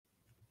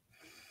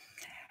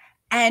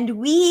And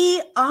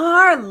we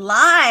are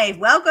live.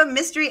 Welcome,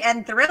 mystery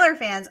and thriller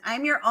fans.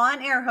 I'm your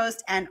on-air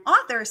host and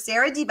author,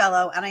 Sara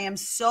DiVello, and I am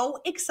so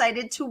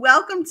excited to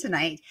welcome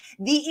tonight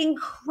the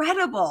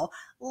incredible,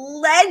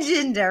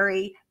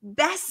 legendary,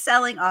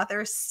 best-selling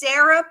author,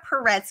 Sara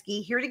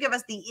Paretsky, here to give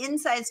us the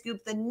inside scoop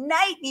the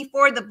night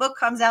before the book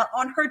comes out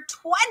on her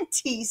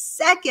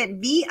 22nd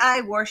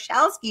V.I.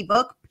 Warshawski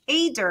book,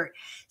 Pay Dirt.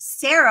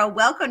 Sara,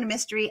 welcome to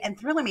Mystery and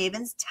Thriller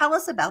Mavens. Tell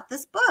us about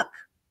this book.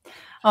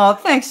 Oh,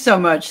 thanks so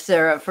much,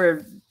 Sara,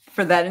 for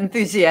that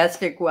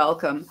enthusiastic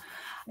welcome.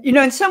 You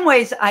know, in some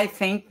ways, I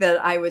think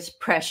that I was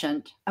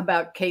prescient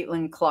about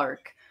Caitlin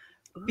Clark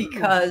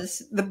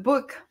because the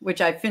book, which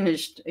I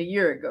finished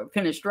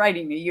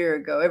writing a year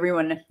ago,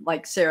 everyone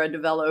like Sara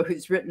DiVello,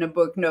 who's written a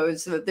book,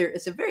 knows that there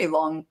is a very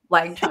long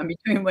lag time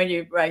between when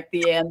you write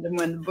the end and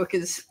when the book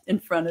is in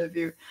front of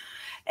you.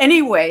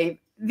 Anyway,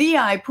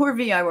 poor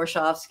V.I.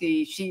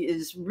 Warshawski, she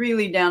is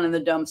really down in the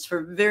dumps for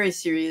a very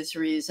serious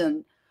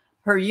reason.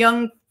 Her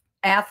young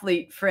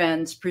athlete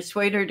friends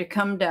persuade her to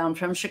come down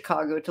from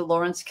Chicago to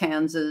Lawrence,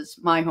 Kansas,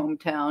 my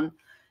hometown,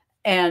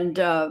 and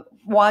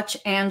watch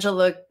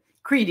Angela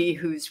Creedy,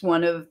 who's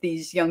one of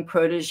these young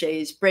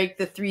proteges, break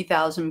the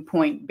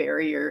 3,000-point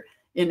barrier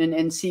in an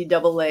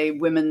NCAA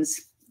women's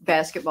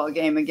basketball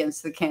game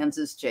against the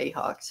Kansas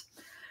Jayhawks.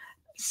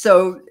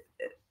 So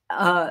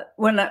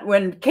when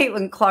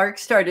Caitlin Clark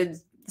started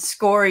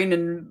scoring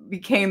and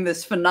became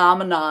this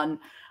phenomenon,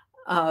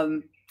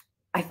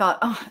 I thought,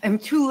 oh, I'm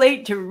too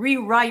late to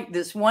rewrite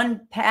this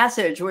one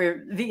passage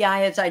where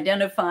VI is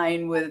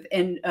identifying with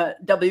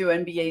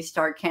WNBA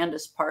star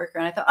Candace Parker.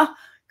 And I thought, oh,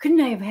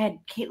 couldn't I have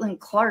had Caitlin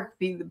Clark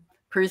be the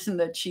person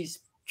that she's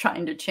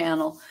trying to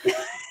channel?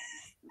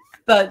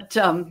 But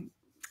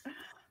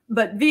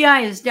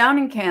VI is down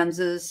in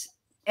Kansas,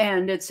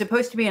 and it's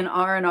supposed to be an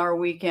R&R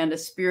weekend, a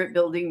spirit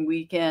building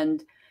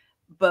weekend.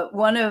 But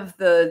one of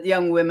the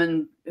young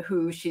women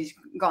who she's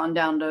gone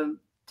down to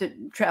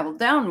travel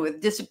down with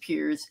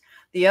disappears.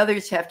 The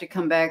others have to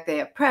come back. They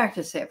have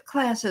practice, they have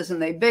classes,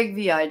 and they beg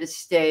VI to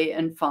stay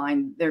and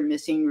find their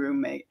missing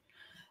roommate.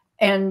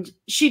 And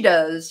she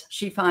does.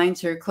 She finds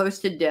her close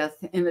to death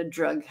in a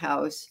drug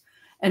house.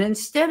 And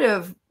instead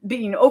of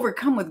being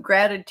overcome with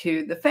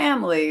gratitude, the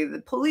family,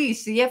 the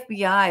police, the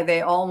FBI,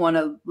 they all want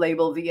to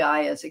label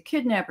VI as a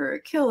kidnapper, a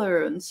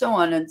killer, and so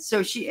on. And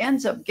so she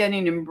ends up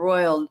getting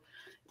embroiled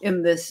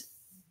in this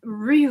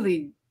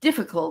really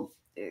difficult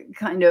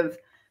kind of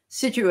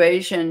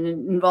situation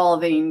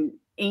involving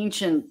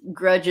ancient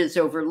grudges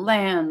over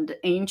land,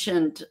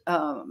 ancient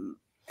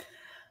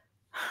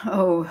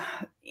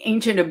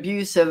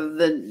abuse of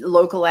the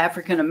local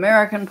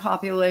African-American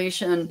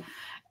population,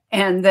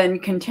 and then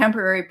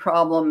contemporary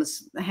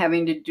problems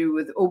having to do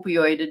with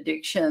opioid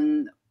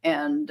addiction.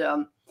 And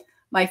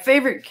my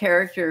favorite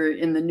character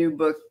in the new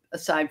book,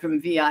 aside from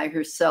VI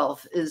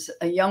herself, is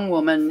a young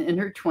woman in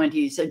her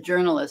 20s, a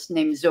journalist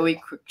named Zoe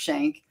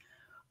Cruikshank,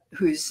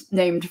 who's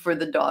named for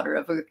the daughter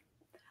of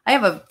I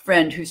have a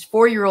friend whose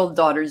 4-year-old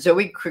daughter,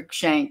 Zoe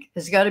Cruikshank,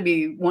 has got to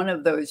be one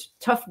of those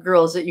tough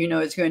girls that you know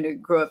is going to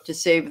grow up to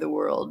save the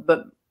world.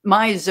 But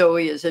my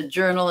Zoe is a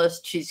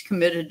journalist. She's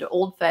committed to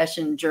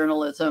old-fashioned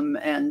journalism,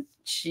 and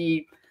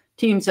she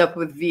teams up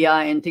with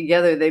VI, and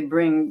together they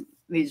bring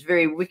these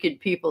very wicked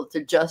people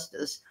to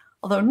justice,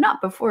 although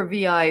not before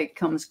VI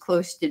comes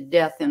close to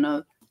death in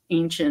an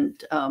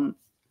ancient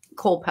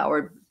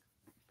coal-powered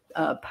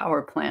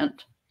power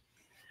plant.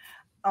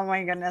 Oh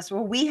my goodness.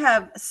 Well, we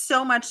have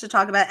so much to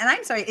talk about. And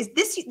I'm sorry,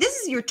 this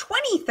is your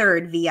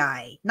 23rd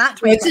VI, not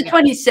 22nd. It's the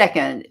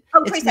 22nd.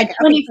 Oh, 22nd. It's my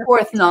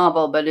 24th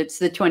novel, but it's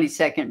the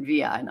 22nd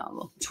VI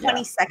novel.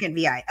 22nd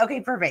VI.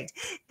 Okay, perfect.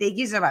 Thank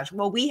you so much.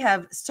 Well, we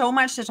have so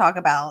much to talk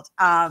about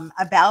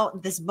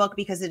this book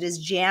because it is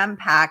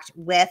jam-packed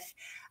with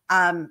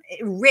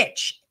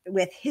rich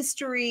with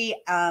history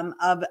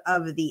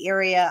of the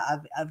area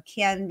of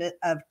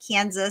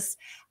Kansas,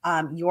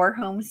 your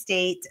home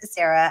state,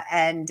 Sara,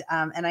 and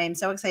I am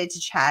so excited to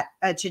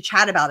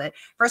chat about it.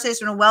 First, I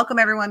just want to welcome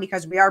everyone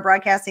because we are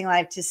broadcasting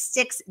live to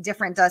 6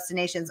 different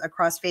destinations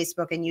across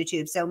Facebook and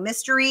YouTube. So,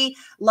 mystery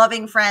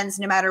loving friends,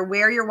 no matter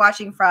where you're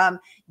watching from,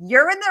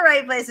 you're in the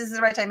right place. This is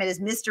the right time. It is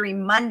Mystery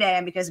Monday,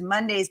 and because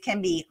Mondays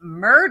can be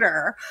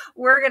murder,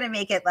 we're going to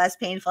make it less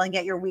painful and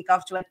get your week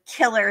off to a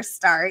killer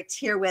start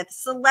here with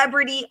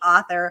celebrity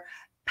author,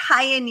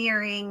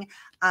 pioneering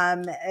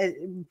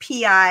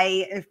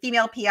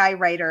female PI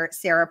writer,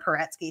 Sara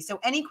Paretsky. So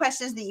any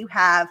questions that you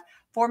have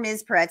for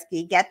Ms.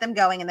 Paretsky, get them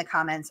going in the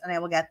comments and I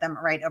will get them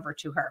right over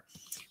to her.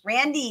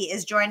 Randy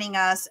is joining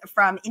us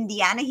from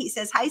Indiana. He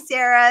says, hi,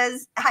 Sara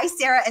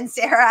and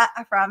Sara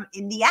from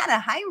Indiana.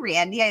 Hi,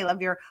 Randy. I love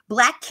your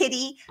black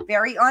kitty.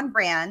 Very on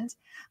brand.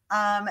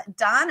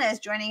 Donna is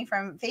joining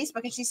from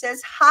Facebook and she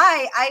says,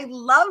 hi, I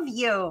love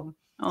you.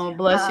 Oh,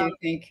 bless you.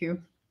 Thank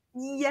you.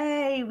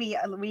 Yay.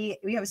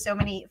 We have so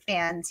many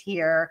fans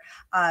here.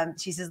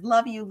 She says,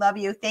 love you, love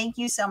you. Thank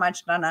you so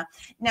much, Donna.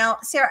 Now,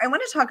 Sarah, I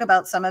want to talk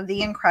about some of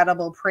the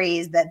incredible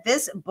praise that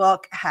this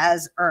book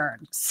has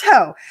earned.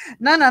 So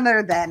none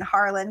other than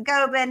Harlan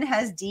Coben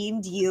has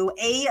deemed you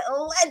a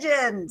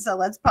legend. So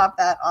let's pop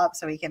that up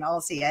so we can all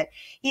see it.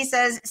 He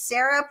says,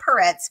 Sara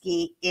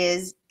Paretsky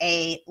is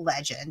a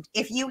legend.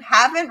 If you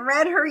haven't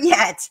read her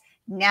yet,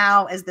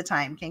 now is the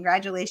time.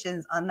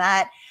 Congratulations on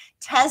that.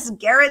 Tess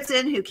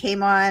Gerritsen, who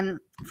came on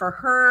for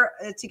her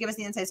to give us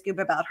the inside scoop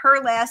about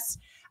her last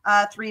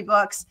 3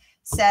 books,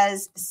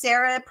 says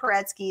Sara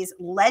Paretsky's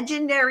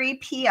legendary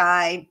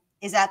PI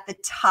is at the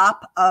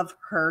top of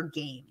her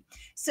game.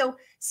 So,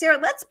 Sarah,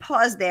 let's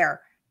pause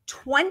there.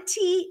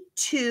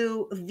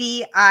 22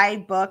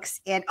 VI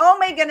books, and oh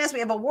my goodness, we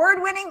have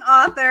award-winning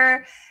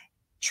author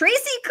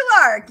Tracy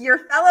Clark, your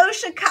fellow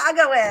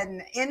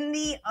Chicagoan, in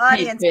the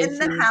audience, in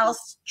the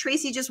house.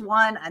 Tracy just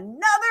won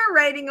another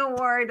writing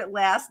award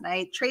last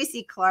night.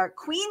 Tracy Clark,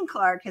 Queen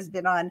Clark, has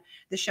been on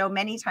the show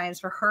many times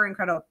for her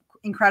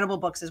incredible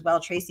books as well.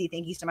 Tracy,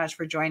 thank you so much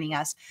for joining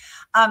us.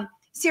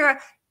 Sarah,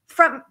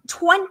 from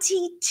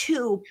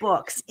 22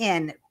 books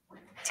in,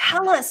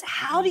 tell us,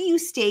 how do you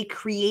stay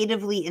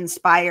creatively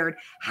inspired?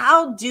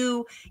 How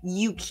do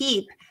you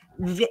keep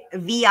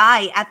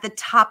VI at the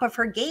top of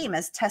her game,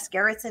 as Tess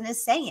Gerritsen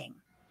is saying?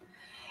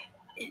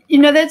 You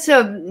know,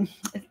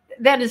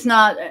 that is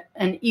not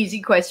an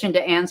easy question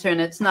to answer,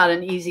 and it's not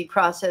an easy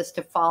process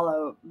to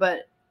follow.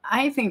 But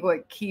I think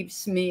what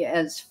keeps me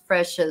as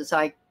fresh as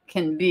I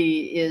can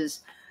be is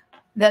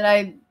that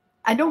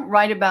I don't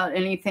write about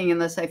anything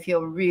unless I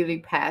feel really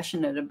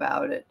passionate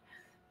about it.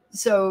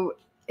 So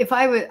if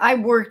I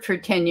worked for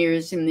 10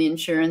 years in the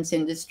insurance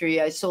industry.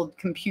 I sold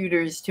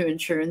computers to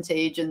insurance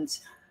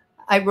agents.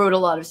 I wrote a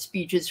lot of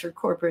speeches for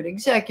corporate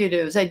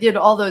executives. I did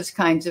all those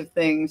kinds of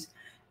things.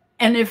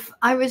 And if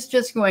I was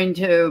just going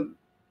to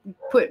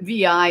put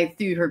VI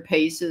through her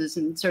paces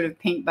and sort of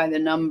paint by the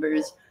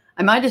numbers,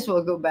 I might as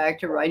well go back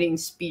to writing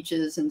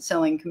speeches and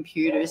selling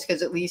computers,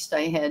 because at least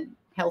I had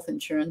health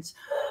insurance.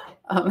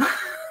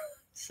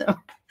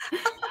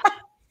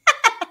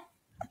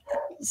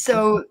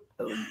 So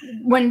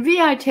when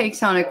VI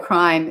takes on a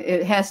crime,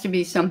 it has to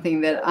be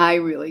something that I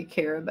really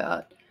care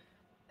about.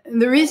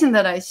 And the reason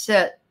that I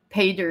set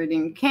pay dirt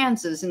in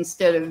Kansas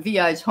instead of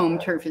VI's home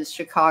turf is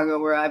Chicago,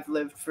 where I've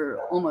lived for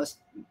almost,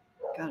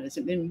 God, has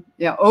it been,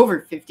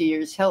 over 50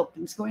 years? Help,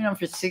 it's going on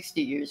for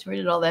 60 years. Where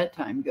did all that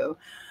time go?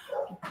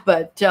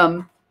 But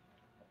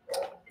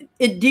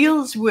it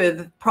deals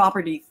with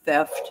property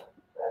theft.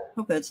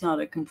 Hope that's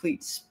not a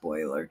complete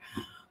spoiler.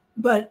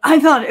 But I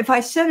thought if I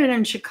set it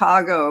in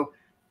Chicago,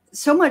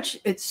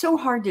 it's so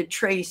hard to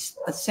trace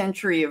a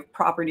century of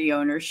property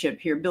ownership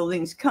here.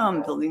 Buildings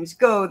come, buildings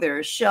go, there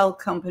are shell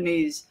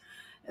companies.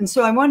 And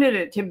so I wanted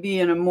it to be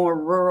in a more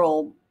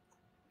rural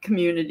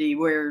community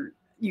where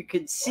you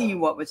could see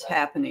what was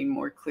happening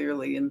more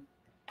clearly.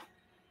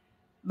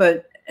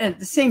 But at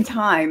the same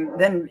time,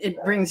 then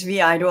it brings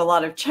VI to a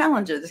lot of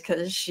challenges,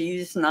 because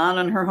she's not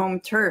on her home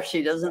turf.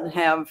 She doesn't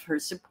have her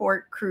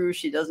support crew.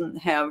 She doesn't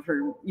have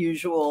her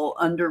usual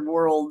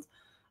underworld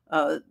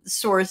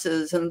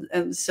sources.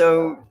 And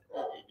so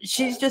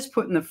she's just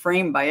put in the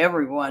frame by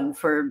everyone.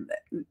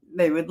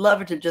 They would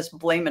love to just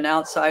blame an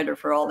outsider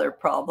for all their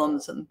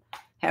problems and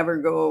have her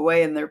go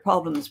away, and their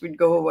problems would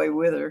go away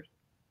with her.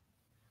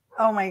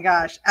 Oh my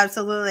gosh,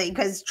 absolutely.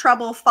 Because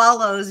trouble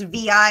follows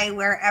VI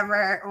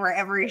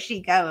wherever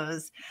she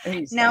goes.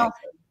 Exactly. Now,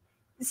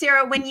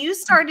 Sarah, when you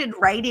started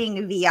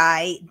writing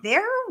VI,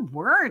 there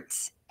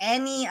weren't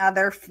any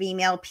other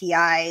female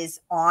PIs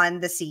on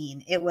the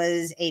scene. It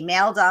was a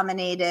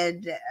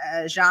male-dominated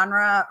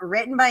genre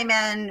written by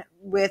men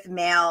with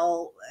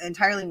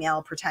entirely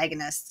male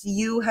protagonists.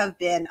 You have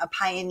been a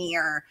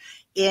pioneer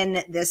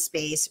in this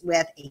space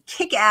with a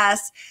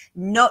kick-ass,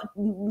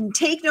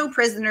 take no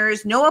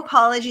prisoners, no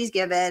apologies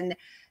given,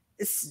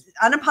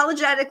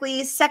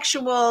 unapologetically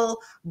sexual,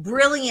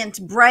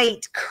 brilliant,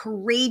 bright,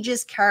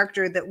 courageous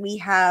character that we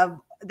have,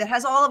 that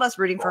has all of us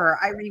rooting for her.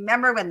 I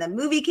remember when the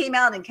movie came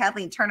out and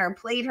Kathleen Turner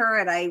played her,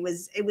 and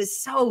it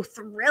was so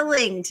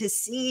thrilling to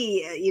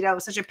see,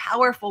 such a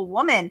powerful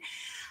woman.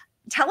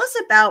 Tell us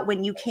about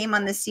when you came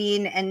on the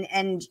scene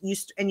and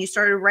you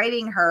started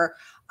writing her.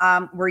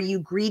 Were you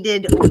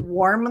greeted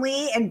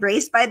warmly,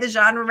 embraced by the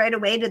genre right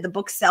away? Did the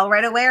book sell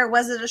right away, or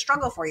was it a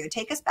struggle for you?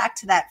 Take us back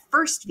to that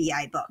first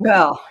VI book.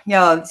 Well,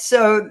 yeah.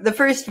 So the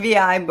first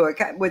VI book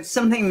was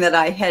something that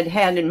I had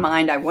in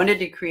mind. I wanted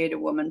to create a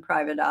woman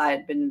private eye.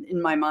 Had been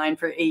in my mind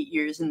for 8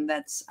 years, and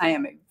I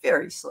am a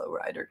very slow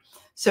writer.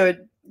 So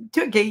it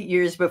took 8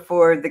 years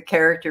before the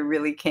character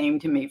really came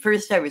to me.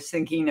 First, I was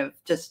thinking of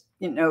just,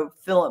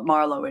 Philip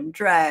Marlowe in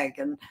drag,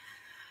 and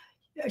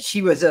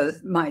she was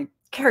my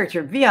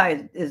character.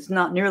 VI is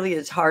not nearly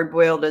as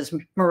hard-boiled as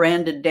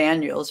Miranda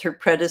Daniels, her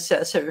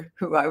predecessor,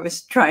 who I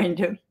was trying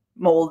to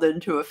mold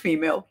into a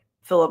female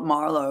Philip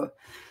Marlowe.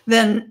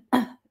 Then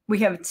we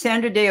have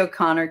Sandra Day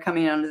O'Connor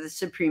coming onto the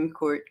Supreme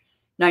Court.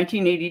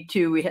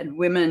 1982, we had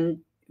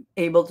women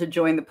able to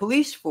join the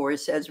police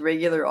force as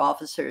regular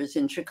officers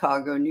in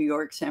Chicago, New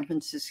York, San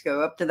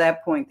Francisco. Up to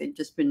that point, they'd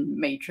just been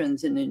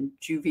matrons and in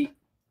juvie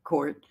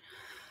court.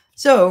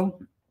 So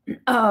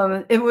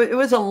it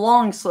was a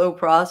long, slow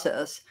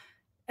process.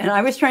 And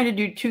I was trying to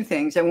do two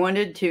things. I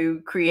wanted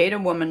to create a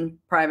woman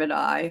private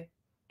eye,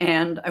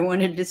 and I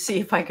wanted to see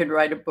if I could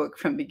write a book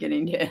from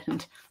beginning to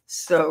end.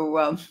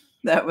 So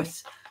that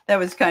was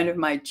kind of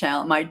my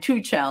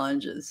two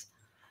challenges.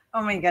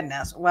 Oh my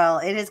goodness. Well,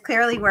 it has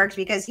clearly worked,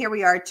 because here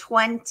we are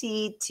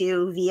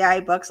 22 VI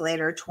books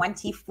later,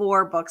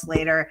 24 books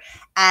later.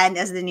 And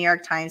as the New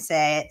York Times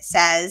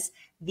says,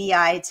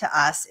 VI to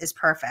us is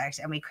perfect,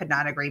 and we could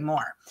not agree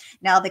more.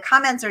 Now, the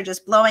comments are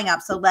just blowing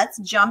up, so let's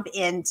jump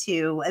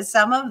into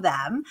some of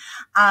them.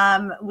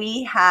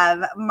 We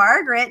have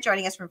Margaret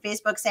joining us from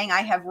Facebook saying,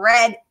 I have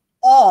read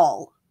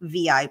all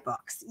VI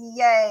books.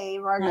 Yay,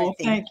 Margaret. Oh,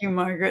 thank you,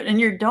 Margaret. And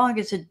your dog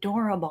is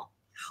adorable.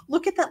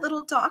 Look at that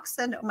little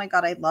dachshund. Oh my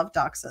God, I love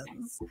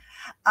dachshunds.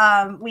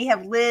 We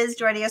have Liz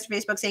joining us from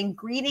Facebook saying,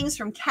 greetings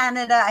from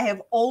Canada. I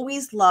have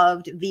always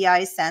loved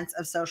VI's sense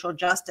of social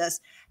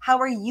justice. How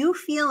are you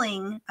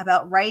feeling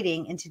about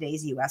writing in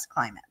today's U.S.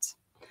 climate?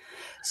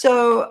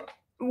 So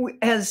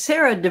as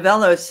Sara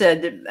DiVello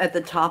said at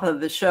the top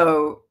of the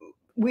show,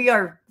 we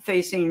are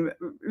facing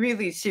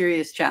really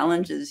serious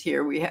challenges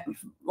here. We have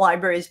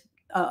libraries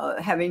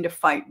having to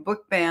fight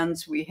book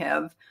bans. We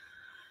have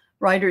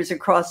writers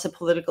across the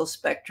political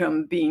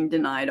spectrum being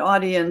denied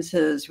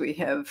audiences. We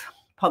have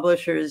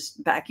publishers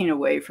backing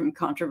away from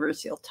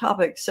controversial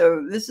topics.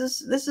 So this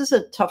is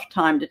a tough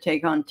time to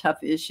take on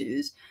tough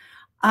issues.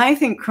 I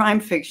think crime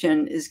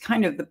fiction is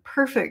kind of the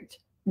perfect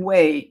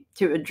way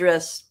to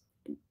address,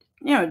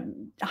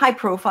 high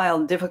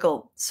profile,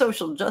 difficult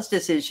social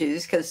justice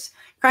issues, because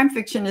crime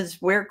fiction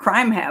is where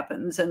crime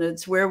happens, and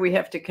it's where we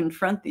have to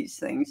confront these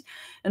things.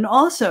 And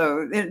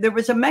also, there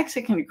was a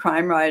Mexican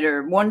crime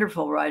writer,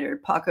 wonderful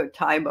writer, Paco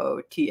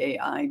Taibo,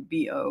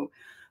 Taibo,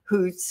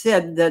 who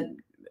said that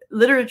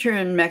literature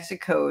in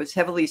Mexico is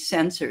heavily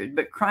censored,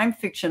 but crime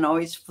fiction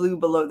always flew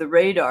below the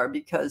radar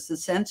because the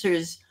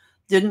censors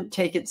didn't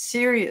take it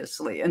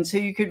seriously. And so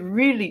you could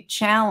really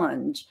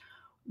challenge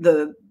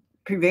the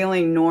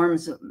prevailing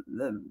norms,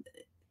 the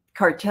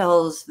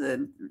cartels,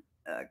 the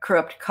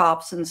corrupt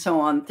cops and so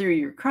on through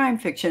your crime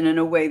fiction in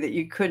a way that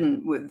you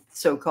couldn't with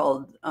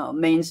so-called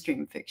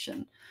mainstream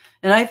fiction.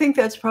 And I think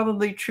that's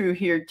probably true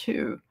here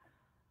too.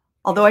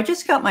 Although I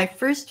just got my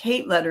first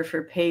hate letter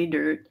for Pay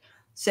Dirt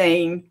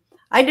saying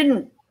I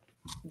didn't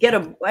get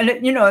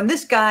and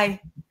this guy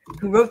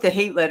who wrote the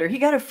hate letter, he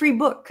got a free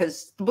book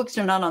because the books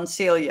are not on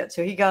sale yet.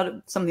 So he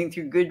got something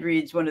through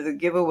Goodreads, one of the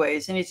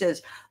giveaways. And he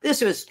says,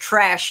 this was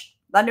trash.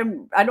 I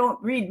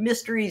don't read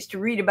mysteries to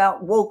read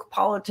about woke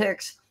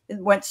politics. It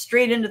went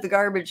straight into the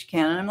garbage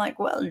can. And I'm like,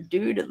 well,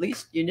 dude, at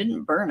least you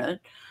didn't burn it.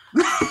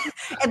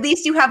 At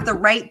least you have the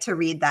right to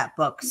read that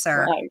book,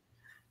 sir. Right.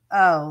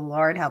 Oh,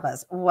 Lord, help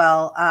us.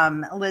 Well,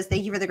 Liz,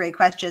 thank you for the great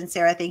question.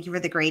 Sara, thank you for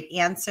the great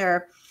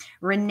answer.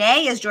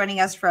 Renee is joining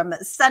us from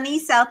sunny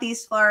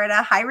Southeast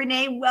Florida. Hi,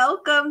 Renee.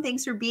 Welcome.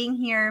 Thanks for being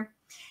here.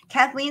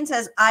 Kathleen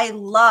says, I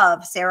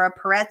love Sara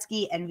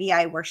Paretsky and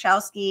V.I.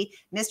 Warshawski,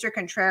 Mr.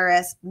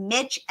 Contreras,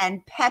 Mitch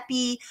and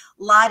Peppy,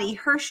 Lottie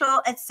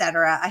Herschel,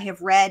 etc. I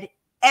have read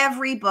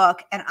every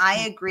book, and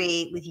I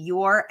agree with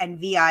your and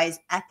VI's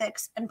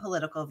ethics and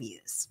political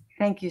views.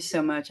 Thank you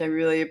so much. I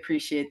really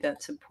appreciate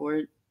that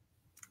support.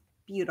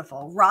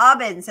 Beautiful.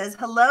 Robin says,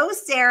 hello,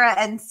 Sara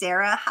and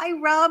Sara. Hi,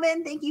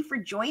 Robin. Thank you for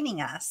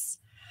joining us.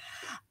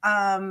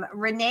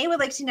 Renee would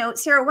like to know,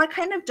 Sara, what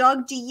kind of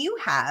dog do you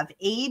have?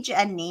 Age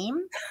and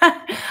name?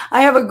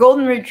 I have a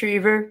golden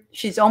retriever.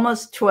 She's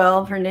almost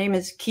 12. Her name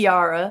is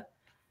Kiara.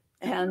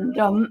 And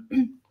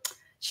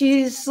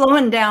she's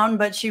slowing down,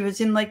 but she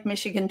was in Lake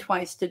Michigan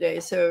twice today.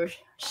 So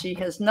she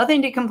has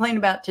nothing to complain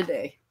about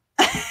today.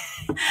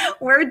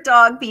 We're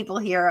dog people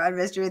here on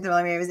Mystery of the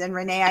Thriller Maves. And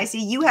Renee, I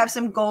see you have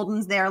some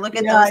Goldens there. Look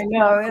at those. I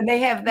know. And they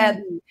have that.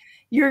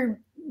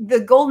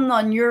 The golden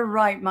on your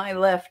right, my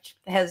left,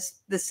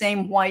 has the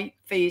same white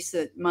face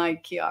that my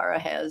Kiara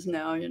has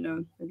now,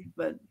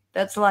 but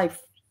that's life.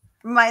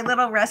 My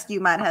little rescue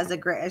mutt has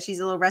she's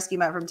a little rescue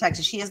mutt from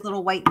Texas. She has a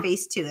little white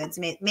face too.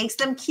 It makes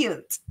them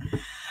cute.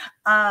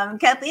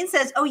 Kathleen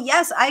says, oh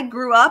yes, I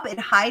grew up in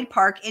Hyde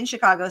Park in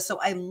Chicago. So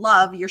I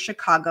love your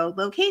Chicago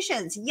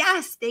locations.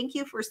 Yes. Thank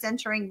you for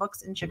centering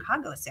books in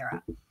Chicago,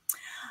 Sara.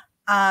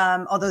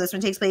 Although this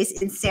one takes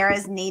place in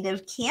Sara's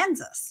native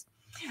Kansas.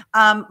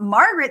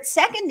 Margaret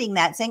seconding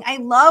that, saying, I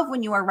love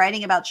when you are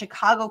writing about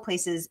Chicago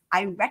places.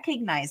 I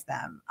recognize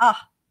them. Oh,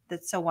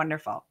 that's so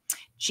wonderful.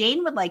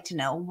 Jane would like to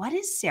know, what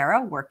is Sara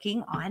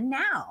working on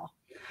now?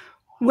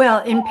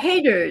 Well, in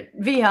Pay Dirt,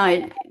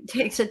 VI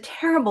takes a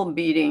terrible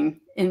beating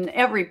in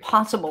every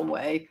possible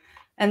way.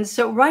 And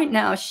so right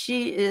now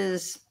she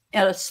is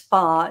at a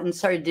spa in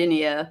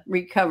Sardinia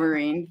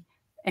recovering.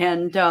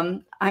 And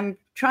I'm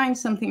trying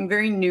something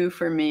very new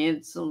for me.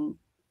 It's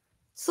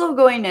slow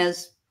going,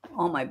 as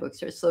all my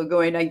books are slow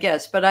going, I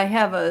guess. But I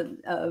have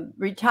a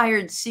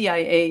retired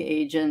CIA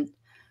agent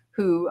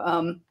who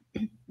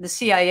the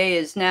CIA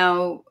is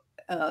now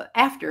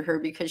after her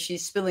because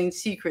she's spilling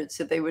secrets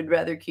that they would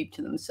rather keep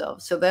to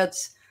themselves. So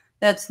that's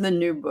the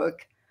new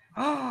book.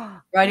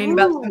 Writing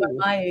about someone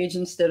my age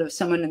instead of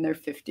someone in their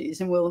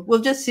 50s, and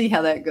we'll just see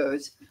how that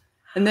goes.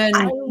 And then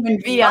when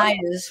VI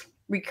is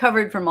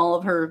recovered from all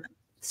of her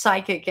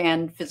psychic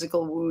and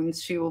physical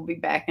wounds, she will be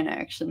back in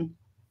action.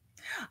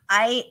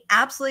 I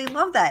absolutely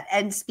love that.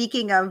 And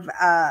speaking of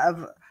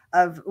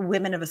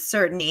women of a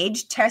certain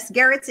age, Tess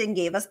Gerritsen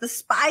gave us The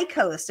Spy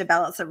Coast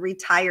about some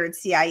retired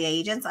CIA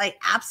agents. I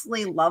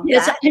absolutely love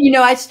that. You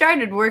know, I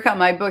started work on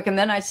my book and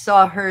then I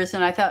saw hers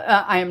and I thought,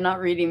 I am not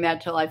reading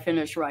that till I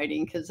finish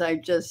writing, because I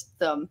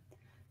just,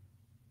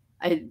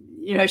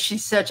 you know,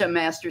 she's such a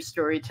master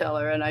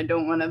storyteller and I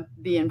don't want to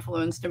be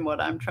influenced in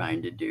what I'm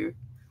trying to do.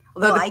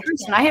 Although I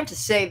have to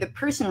say, the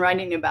person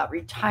writing about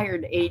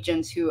retired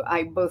agents who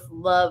I both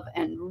love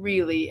and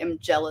really am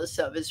jealous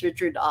of is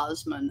Richard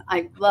Osman.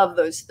 I love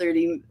those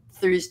 30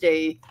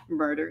 Thursday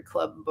Murder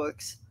Club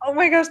books. Oh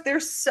my gosh, they're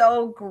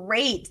so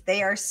great.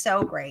 They are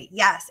so great.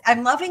 Yes,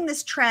 I'm loving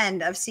this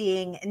trend of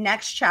seeing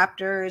next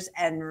chapters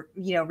and,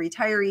 you know,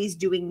 retirees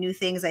doing new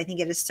things. I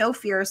think it is so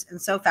fierce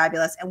and so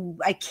fabulous. And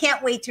I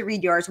can't wait to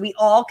read yours. We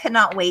all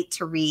cannot wait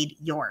to read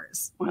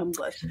yours. Well,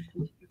 bless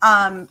you.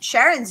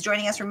 Sharon's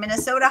joining us from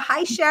Minnesota.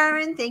 Hi,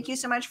 Sharon. Thank you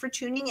so much for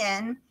tuning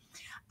in.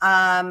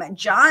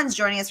 John's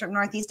joining us from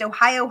Northeast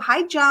Ohio.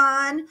 Hi,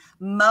 John.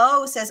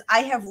 Mo says, I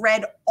have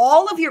read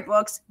all of your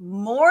books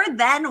more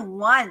than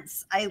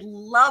once. I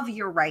love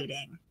your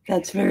writing.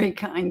 That's very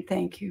kind.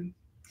 Thank you.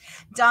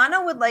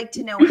 Donna would like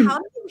to know, how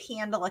do you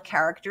handle a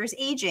character's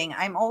aging?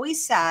 I'm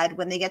always sad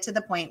when they get to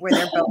the point where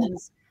their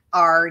bones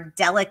are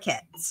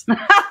delicate.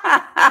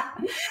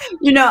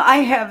 You know, I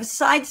have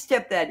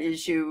sidestepped that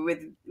issue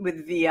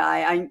with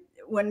VI.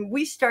 When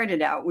we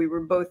started out, we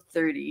were both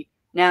 30.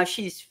 Now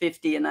she's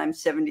 50 and I'm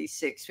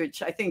 76,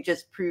 which I think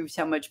just proves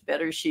how much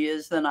better she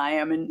is than I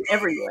am in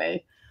every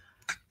way.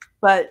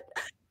 But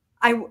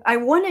I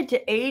wanted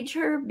to age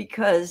her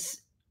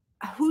because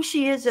who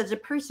she is as a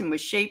person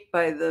was shaped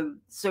by the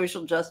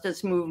social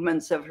justice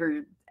movements of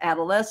her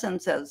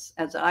adolescence,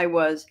 as I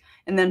was.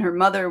 And then her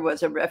mother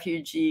was a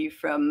refugee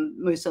from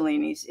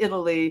Mussolini's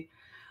Italy.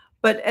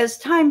 But as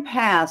time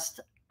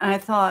passed, I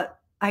thought,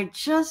 I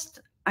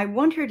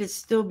want her to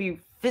still be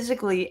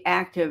physically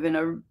active in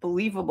a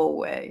believable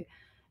way.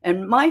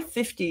 And my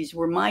 50s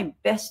were my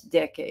best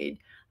decade.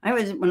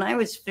 When I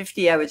was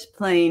 50, I was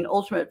playing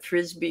ultimate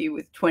frisbee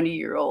with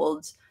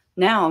 20-year-olds.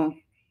 Now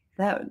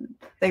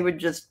they would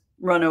just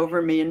run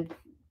over me and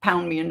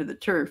pound me into the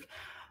turf.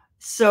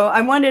 So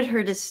I wanted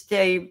her to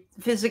stay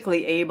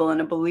physically able in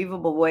a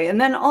believable way.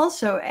 And then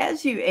also,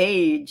 as you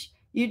age,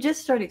 you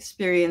just start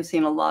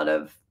experiencing a lot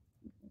of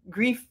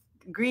grief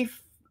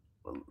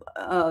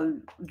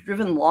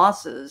driven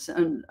losses.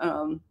 And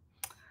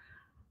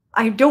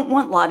I don't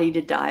want Lottie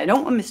to die. I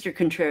don't want Mr.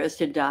 Contreras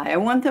to die. I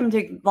want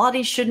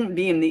Lottie shouldn't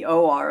be in the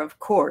OR, of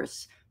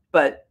course,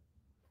 but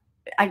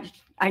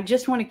I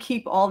just want to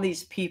keep all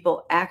these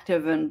people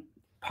active and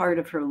part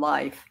of her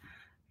life,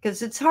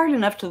 because it's hard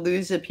enough to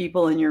lose the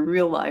people in your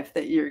real life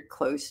that you're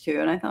close to.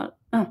 And I thought,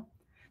 oh.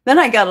 Then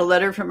I got a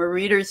letter from a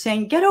reader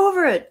saying, get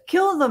over it,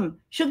 kill them,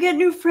 she'll get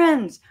new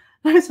friends.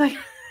 And I was like,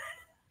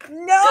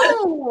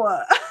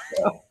 no.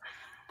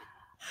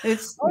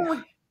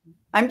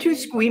 I'm too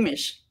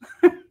squeamish.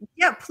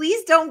 Yeah,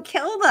 please don't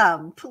kill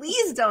them.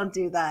 Please don't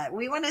do that.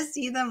 We want to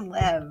see them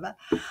live.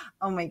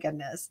 Oh my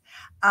goodness.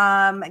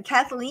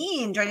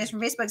 Kathleen joining us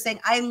from Facebook saying,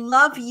 I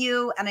love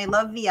you and I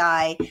love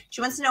VI.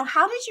 She wants to know,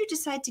 how did you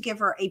decide to give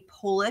her a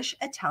Polish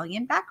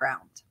Italian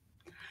background?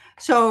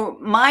 So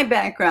my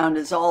background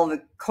is all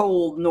the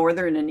cold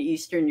Northern and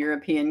Eastern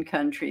European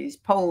countries,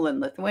 Poland,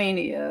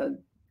 Lithuania,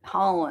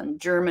 Holland,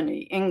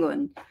 Germany,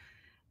 England.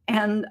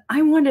 And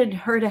I wanted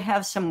her to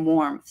have some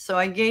warmth. So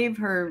I gave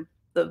her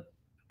the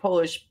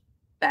Polish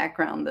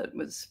background that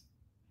was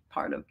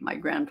part of my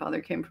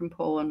grandfather came from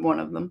Poland, one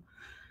of them.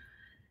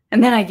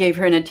 And then I gave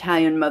her an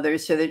Italian mother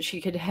so that she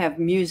could have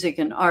music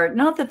and art.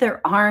 Not that there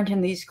aren't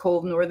in these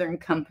cold Northern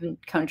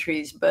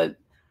countries, but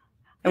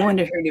I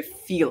wanted her to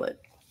feel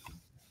it.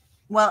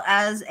 Well,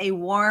 as a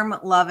warm,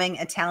 loving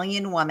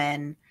Italian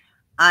woman,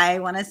 I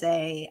want to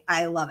say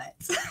I love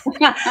it.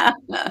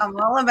 I'm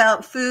all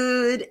about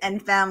food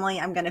and family.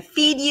 I'm going to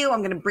feed you. I'm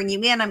going to bring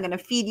you in. I'm going to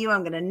feed you.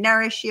 I'm going to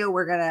nourish you.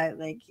 We're going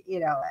to,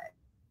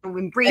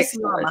 embrace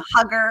you. I'm a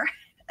hugger.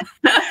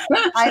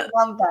 I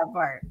love that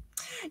part.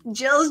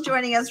 Jill's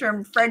joining us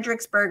from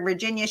Fredericksburg,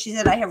 Virginia. She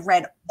said, I have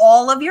read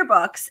all of your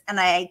books and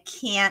I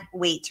can't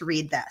wait to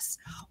read this.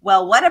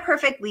 Well, what a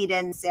perfect lead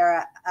in,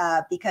 Sarah,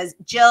 because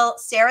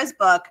Sarah's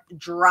book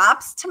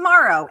drops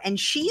tomorrow and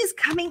she is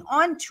coming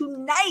on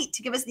tonight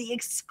to give us the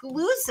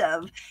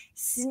exclusive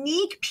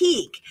sneak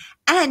peek.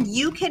 And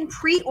you can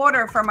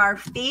pre-order from our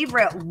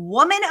favorite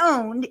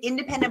woman-owned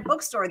independent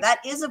bookstore. That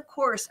is, of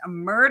course,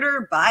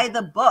 Murder by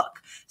the Book.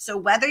 So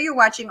whether you're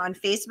watching on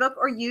Facebook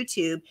or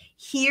YouTube,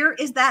 here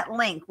is that link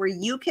link where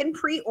you can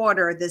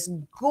pre-order this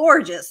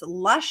gorgeous,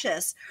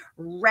 luscious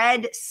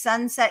red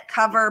sunset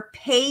cover,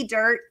 Pay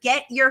Dirt.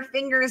 Get your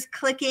fingers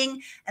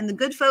clicking. And the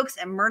good folks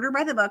at Murder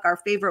by the Book, our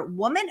favorite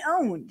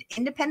woman-owned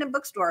independent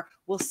bookstore,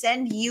 will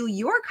send you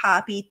your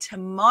copy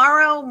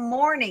tomorrow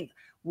morning.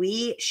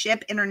 We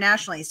ship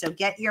internationally, so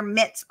get your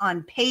mitts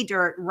on Pay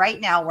Dirt right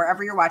now,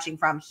 wherever you're watching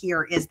from.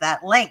 Here is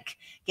that link.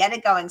 Get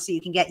it going so you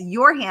can get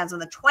your hands on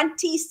the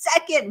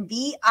 22nd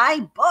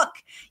VI book.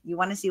 You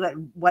want to see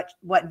what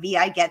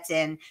VI gets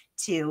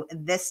into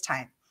this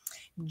time.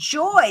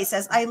 Joy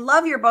says, I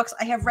love your books.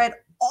 I have read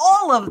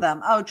all of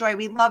them. Oh, Joy,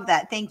 we love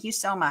that. Thank you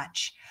so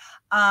much.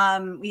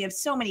 We have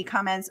so many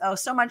comments. Oh,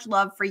 so much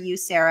love for you,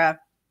 Sarah.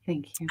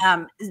 Thank you.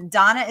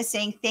 Donna is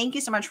saying, thank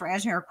you so much for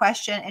answering her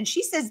question. And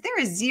she says, there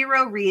is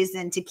zero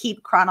reason to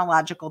keep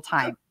chronological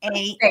time.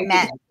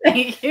 Amen.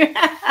 Thank you.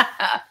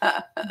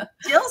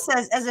 Jill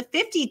says, as a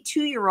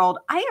 52-year-old,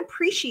 I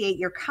appreciate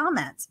your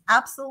comments.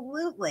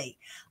 Absolutely.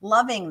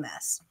 Loving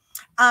this.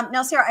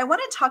 Now, Sarah, I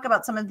want to talk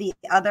about some of the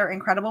other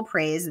incredible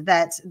praise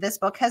that this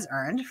book has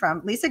earned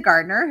from Lisa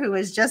Gardner, who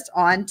was just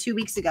on 2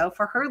 weeks ago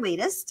for her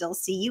latest, Still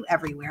See You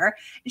Everywhere.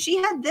 And she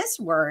had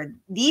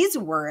these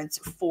words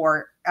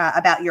for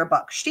about your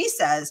book. She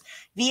says,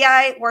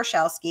 V.I.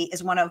 Warshawski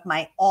is one of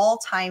my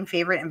all-time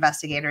favorite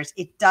investigators.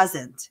 It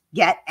doesn't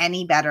get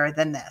any better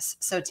than this.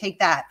 So take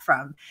that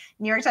from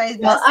New York Times.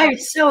 Well, I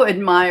so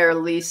admire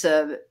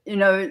Lisa. You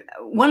know,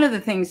 one of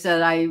the things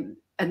that I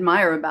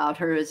admire about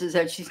her is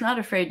that she's not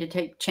afraid to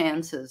take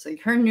chances.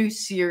 Like her new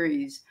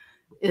series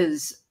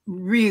is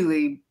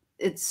really,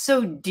 it's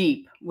so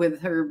deep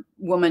with her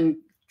woman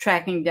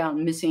tracking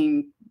down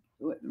missing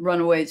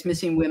runaways,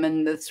 missing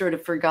women, the sort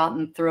of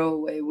forgotten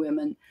throwaway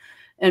women.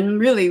 And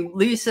really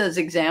Lisa's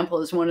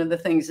example is one of the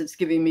things that's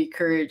giving me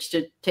courage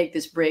to take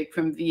this break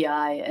from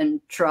VI and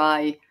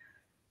try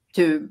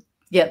to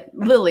get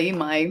Lily,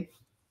 my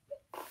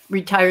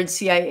retired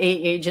CIA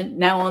agent,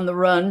 now on the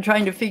run,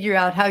 trying to figure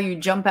out how you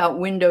jump out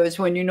windows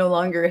when you no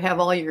longer have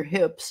all your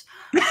hips.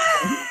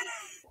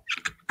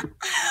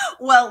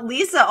 Well,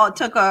 Lisa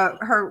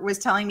was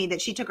telling me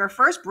that she took her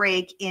first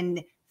break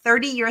in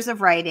 30 years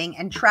of writing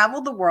and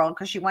traveled the world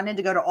because she wanted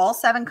to go to all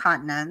 7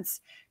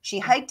 continents. She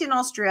hiked in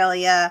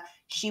Australia.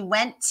 She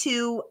went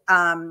to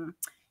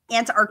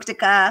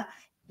Antarctica.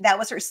 That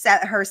was her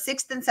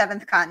 6th and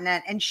 7th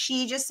continent. And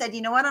she just said,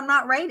 you know what? I'm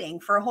not writing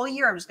for a whole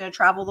year. I'm just going to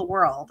travel the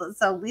world.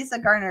 So Lisa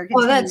Gardner.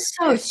 Oh, that's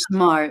so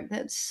smart.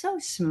 That's so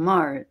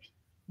smart.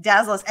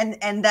 Dazzles.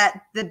 And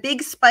that the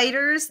big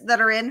spiders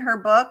that are in her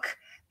book,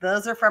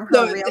 those are from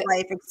her real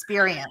life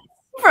experience.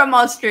 From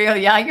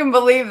Australia. I can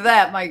believe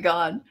that. My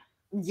God.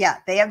 Yeah,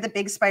 they have the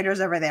big spiders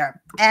over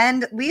there.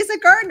 And Lisa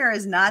Gardner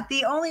is not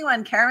the only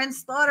one. Karin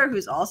Slaughter,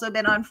 who's also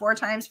been on 4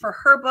 times for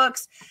her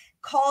books,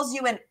 calls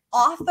you an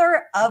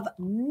author of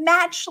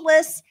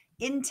matchless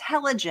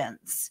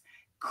intelligence,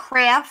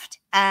 craft,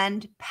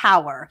 and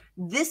power.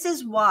 This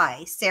is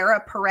why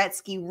Sara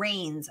Paretsky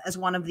reigns as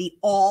one of the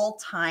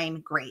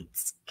all-time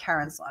greats,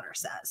 Karin Slaughter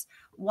says.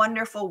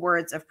 Wonderful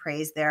words of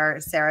praise there,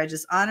 Sarah,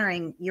 just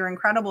honoring your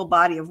incredible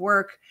body of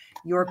work,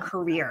 your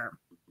career.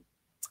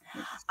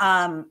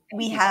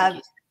 We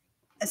have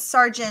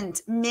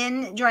Sergeant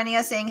Min joining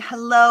us saying,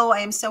 hello, I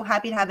am so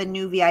happy to have a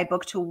new VI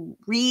book to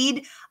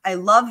read. I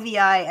love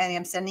VI and I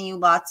am sending you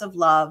lots of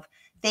love.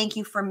 Thank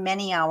you for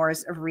many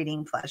hours of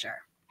reading pleasure.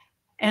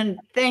 And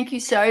thank you,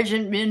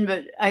 Sergeant Min,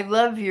 but I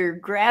love your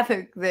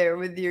graphic there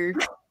with your,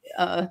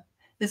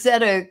 is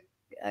that a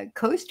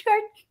Coast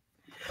Guard?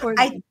 Or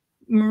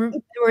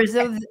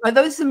are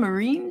those the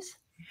Marines?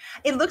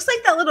 It looks like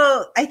that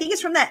little, I think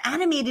it's from that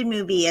animated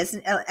movie,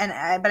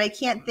 but I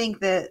can't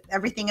think that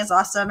everything is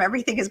awesome.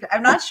 Everything is,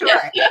 I'm not sure.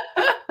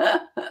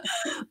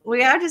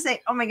 We have to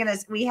say, oh my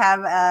goodness, we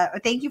have,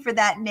 thank you for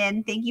that,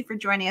 Min. Thank you for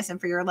joining us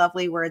and for your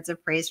lovely words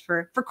of praise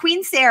for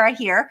Queen Sarah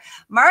here.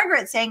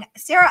 Margaret saying,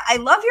 Sarah, I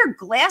love your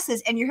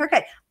glasses and your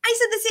haircut. I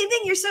said the same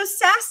thing. You're so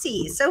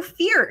sassy, so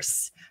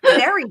fierce.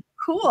 Very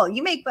cool.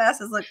 You make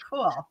glasses look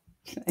cool.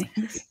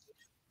 Thanks.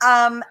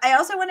 I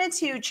also wanted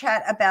to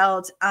chat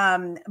about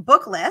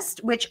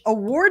Booklist, which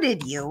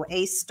awarded you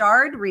a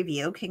starred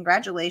review.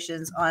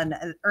 Congratulations on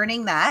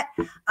earning that.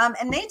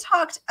 And they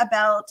talked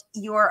about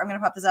your, I'm going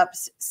to pop this up,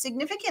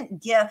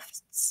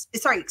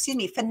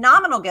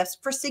 phenomenal gifts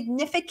for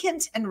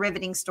significant and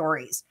riveting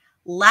stories,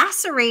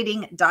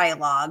 lacerating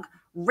dialogue,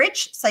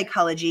 rich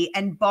psychology,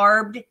 and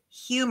barbed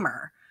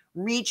humor.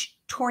 Reach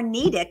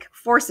tornadic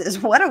forces.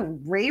 What a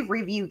rave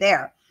review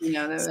there. You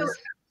know,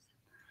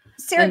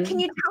 Sarah, can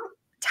you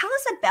tell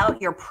us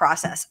about your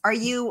process? Are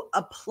you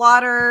a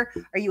plotter?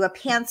 Are you a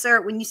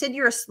pantser? When you said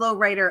you're a slow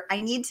writer, I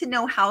need to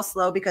know how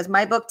slow because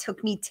my book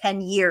took me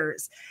 10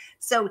 years.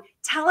 So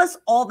tell us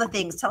all the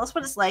things. Tell us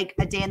what it's like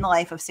a day in the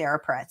life of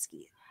Sara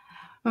Paretsky.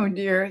 Oh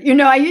dear. You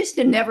know, I used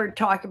to never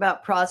talk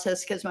about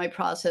process because my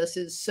process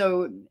is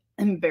so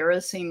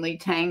embarrassingly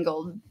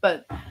tangled.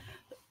 But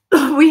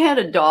we had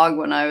a dog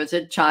when I was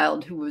a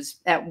child who was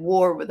at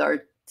war with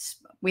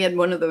we had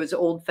one of those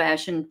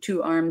old-fashioned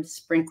 2-armed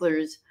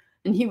sprinklers.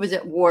 And he was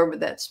at war with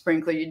that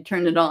sprinkler. You'd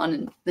turn it on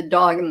and the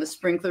dog and the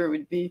sprinkler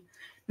would be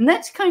And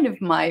that's kind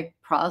of my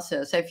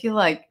process. I feel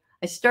like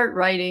I start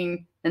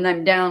writing and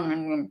I'm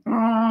down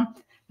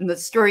and the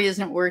story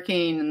isn't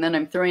working. And then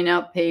I'm throwing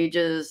out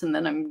pages and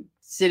then I'm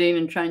sitting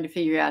and trying to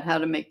figure out how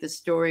to make the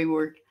story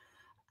work.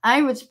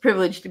 I was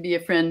privileged to be a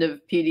friend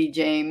of P.D.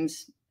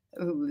 James,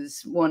 who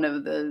was one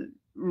of the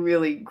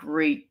really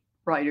great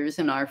writers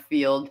in our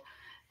field.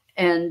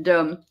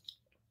 And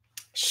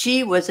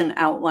she was an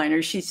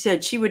outliner. She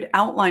said she would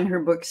outline her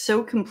book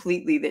so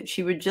completely that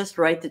she would just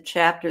write the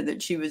chapter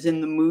that she was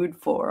in the mood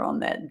for on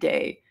that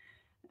day.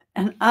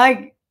 And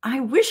I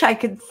wish I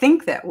could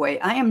think that way.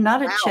 I am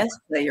not a chess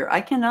player. I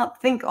cannot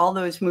think all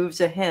those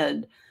moves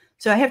ahead.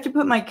 So I have to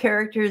put my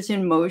characters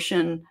in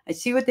motion. I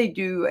see what they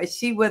do. I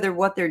see whether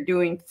what they're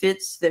doing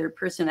fits their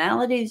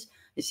personalities.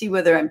 I see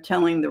whether I'm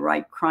telling the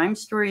right crime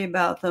story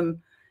about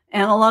them.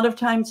 And a lot of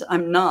times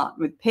I'm not.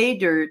 With Pay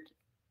Dirt,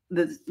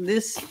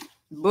 this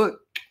book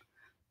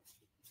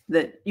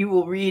that you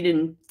will read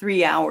in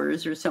 3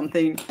 hours or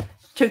something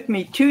took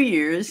me 2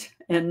 years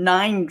and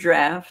 9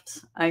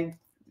 drafts. I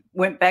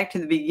went back to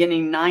the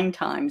beginning 9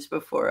 times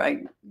before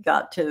I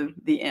got to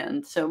the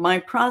end. So my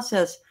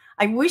process,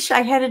 I wish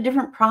I had a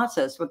different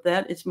process, but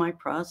that is my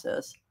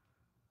process.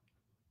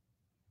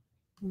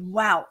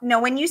 Wow.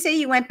 Now, when you say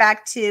you went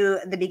back to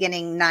the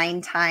beginning 9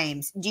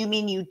 times, do you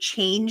mean you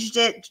changed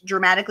it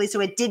dramatically?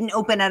 So it didn't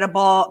open at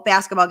a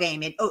basketball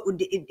game. It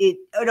opened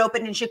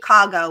in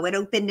Chicago. It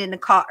opened in a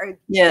car.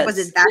 Yes. Was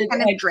it that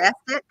kind of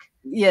drastic?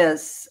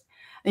 Yes.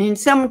 I mean,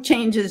 some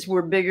changes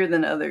were bigger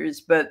than others,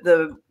 but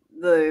the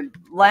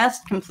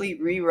last complete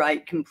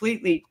rewrite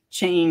completely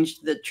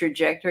changed the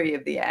trajectory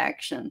of the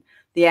action.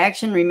 The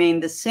action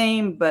remained the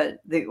same, but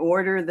the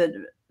order that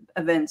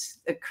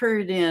events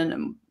occurred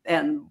in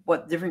and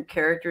what different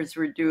characters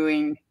were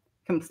doing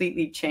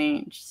completely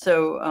changed.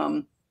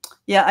 So,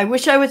 yeah, I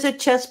wish I was a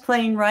chess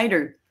playing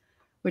writer,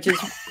 which is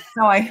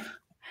how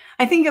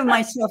I think of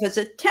myself as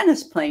a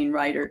tennis playing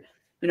writer.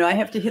 You know, I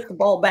have to hit the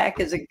ball back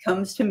as it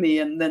comes to me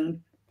and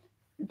then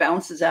it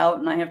bounces out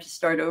and I have to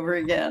start over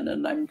again.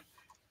 And I'm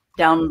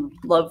down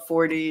love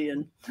 40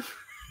 and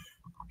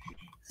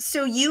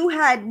so you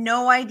had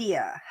no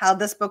idea how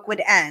this book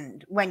would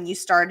end when you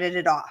started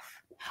it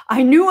off.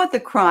 I knew what the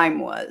crime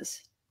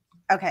was.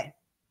 Okay.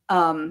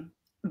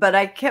 But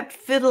I kept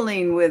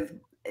fiddling with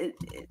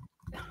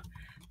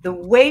the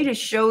way to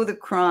show the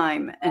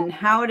crime and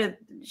how to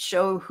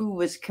show who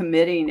was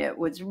committing it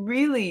was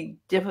really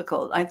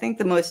difficult. I think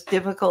the most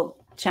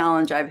difficult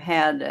challenge I've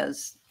had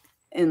as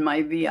in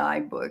my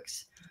VI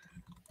books.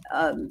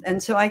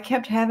 And so I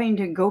kept having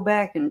to go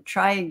back and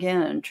try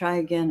again and try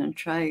again and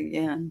try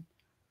again.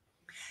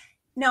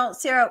 Now,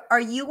 Sara, are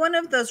you one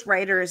of those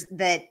writers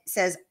that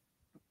says,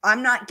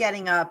 I'm not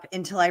getting up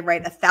until I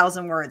write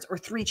 1,000 words or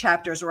 3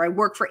 chapters, or I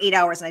work for 8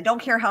 hours and I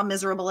don't care how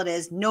miserable it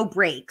is, no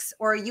breaks?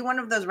 Or are you one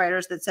of those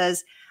writers that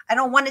says, I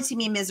don't want it to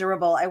be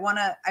miserable. I want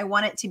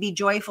it to be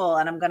joyful.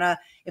 And I'm going to,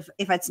 if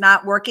it's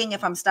not working,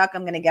 if I'm stuck,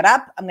 I'm going to get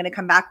up. I'm going to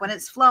come back when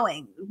it's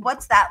flowing.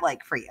 What's that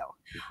like for you?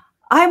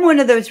 I'm one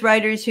of those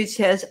writers who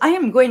says, I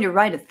am going to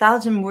write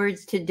 1,000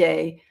 words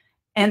today.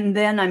 And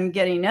then I'm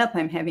getting up,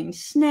 I'm having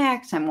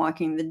snacks, I'm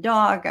walking the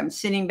dog, I'm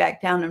sitting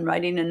back down and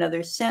writing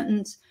another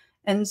sentence.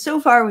 And so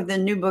far with the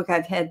new book,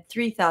 I've had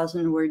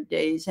 3,000 word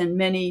days and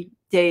many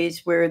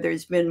days where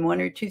there's been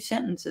 1 or 2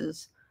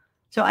 sentences.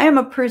 So I am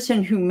a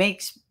person who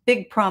makes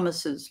big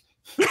promises.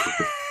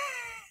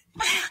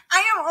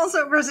 I am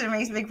also a person who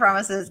makes big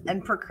promises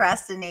and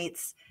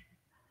procrastinates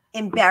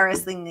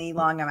embarrassingly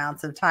long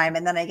amounts of time.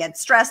 And then I get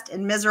stressed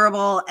and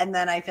miserable. And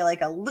then I feel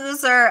like a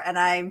loser and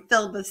I'm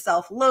filled with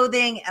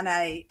self-loathing and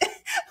I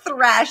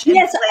thrash.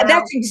 Yes,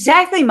 that's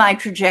exactly my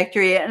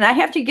trajectory. And I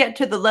have to get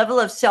to the level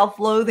of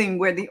self-loathing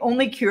where the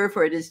only cure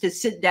for it is to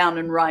sit down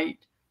and write.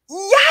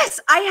 Yes,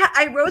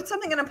 I wrote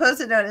something in a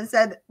Post-it note and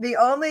said, the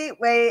only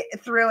way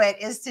through it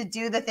is to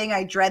do the thing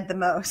I dread the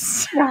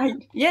most.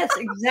 Right. Yes,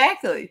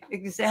 exactly.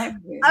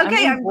 Exactly.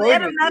 Okay, I'm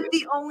glad I'm not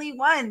the only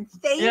one.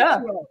 Thank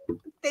you.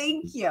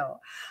 Thank you.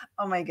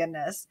 Oh my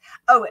goodness.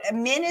 Oh,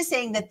 Min is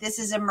saying that this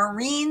is a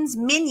Marines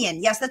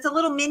minion. Yes, that's a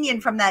little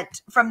minion from that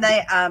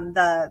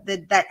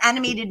that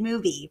animated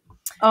movie.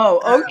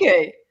 Oh,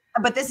 okay.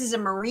 But this is a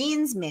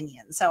Marines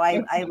minion. So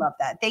I love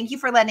that. Thank you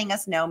for letting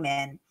us know,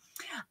 Min.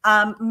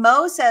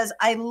 Mo says,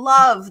 I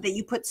love that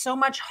you put so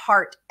much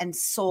heart and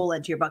soul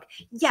into your book.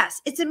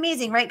 Yes, it's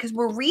amazing, right? Because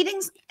we're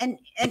reading an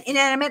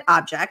inanimate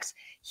object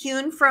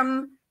hewn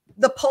from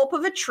the pulp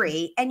of a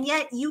tree, and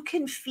yet you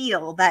can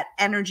feel that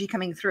energy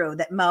coming through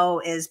that Mo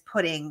is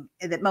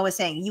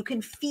saying. You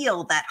can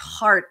feel that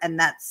heart and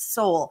that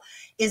soul.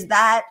 Is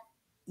that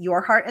your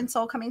heart and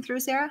soul coming through,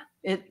 Sara?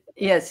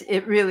 Yes,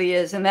 it really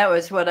is. And that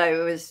was what I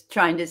was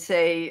trying to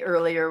say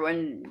earlier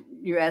when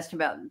you asked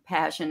about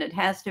passion. It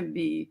has to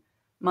be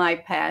my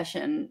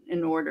passion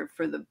in order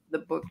for the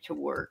book to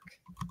work.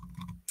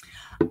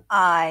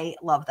 I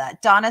love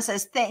that. Donna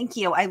says, thank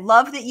you. I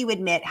love that you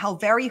admit how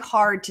very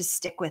hard to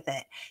stick with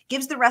it.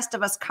 Gives the rest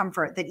of us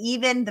comfort that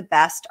even the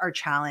best are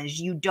challenged.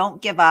 You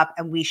don't give up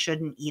and we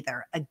shouldn't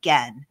either.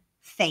 Again,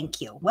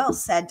 Thank you. Well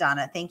said,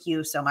 Donna. Thank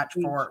you so much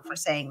for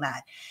saying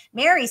that.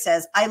 Mary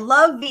says, I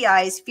love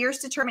VI's fierce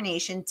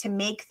determination to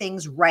make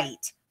things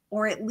right,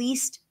 or at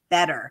least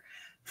better.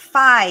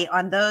 Fie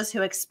on those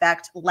who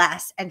expect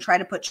less and try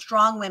to put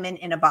strong women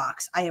in a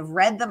box. I have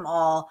read them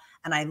all,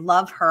 and I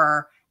love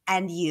her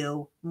and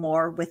you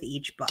more with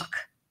each book.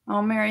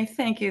 Oh, Mary,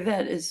 thank you.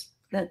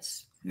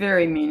 That's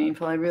very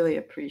meaningful. I really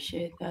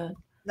appreciate that.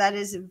 That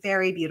is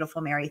very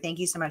beautiful, Mary. Thank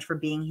you so much for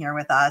being here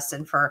with us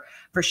and for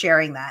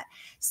sharing that.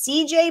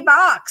 CJ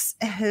Box,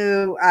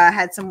 who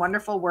had some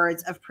wonderful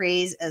words of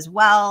praise as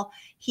well.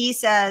 He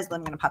says,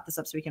 I'm going to pop this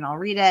up so we can all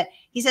read it.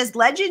 He says,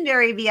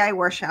 legendary V.I.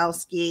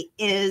 Warshawski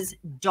is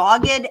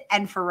dogged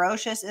and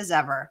ferocious as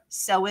ever.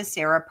 So is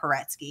Sara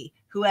Paretsky,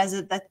 who is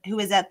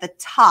at the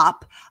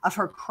top of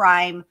her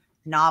crime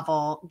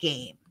novel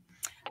game.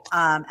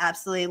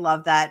 Absolutely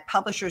love that.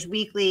 Publishers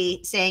Weekly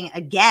saying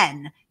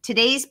again,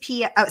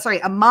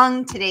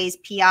 among today's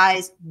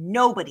PIs,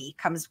 nobody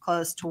comes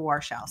close to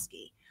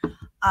Warshawski.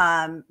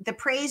 The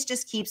praise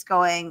just keeps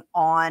going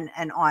on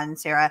and on,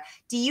 Sarah.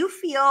 Do you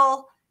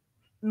feel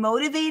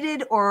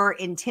motivated or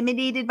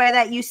intimidated by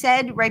that? You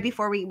said right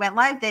before we went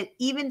live that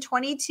even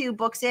 22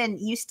 books in,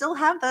 you still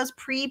have those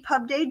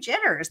pre-pub day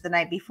jitters the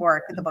night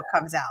before the book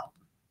comes out.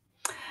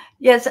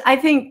 Yes, I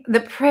think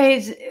the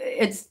praise,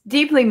 it's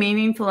deeply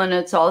meaningful, and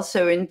it's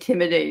also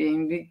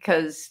intimidating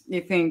because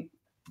you think,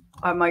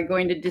 am I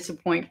going to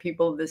disappoint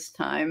people this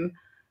time?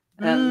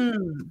 So,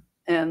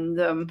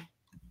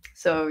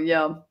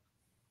 yeah.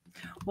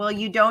 Well,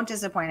 you don't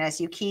disappoint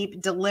us. You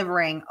keep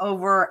delivering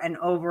over and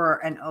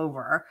over and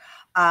over.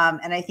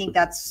 And I think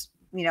that's,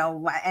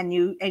 and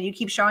you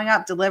keep showing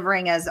up,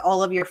 delivering, as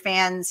all of your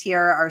fans here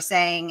are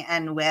saying,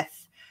 and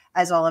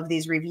as all of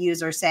these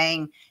reviews are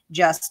saying,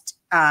 just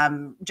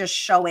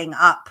showing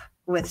up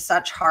with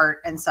such heart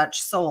and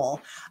such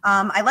soul.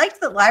 I liked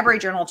that Library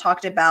Journal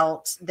talked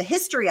about the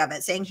history of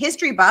it, saying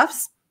history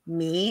buffs,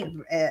 me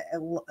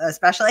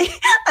especially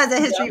as a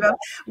history buff,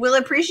 will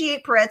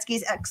appreciate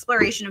Paretsky's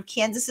exploration of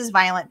Kansas's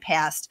violent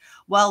past,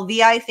 while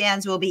VI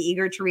fans will be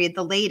eager to read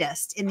the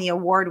latest in the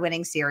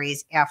award-winning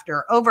series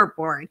After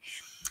Overboard.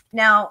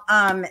 Now,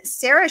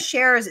 Sarah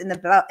shares in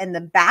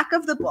the back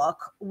of the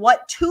book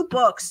what 2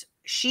 books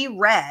she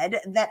read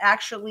that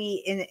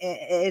actually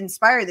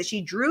inspired, that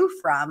she drew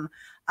from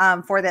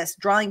for this,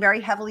 drawing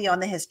very heavily on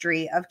the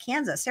history of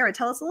Kansas. Sarah,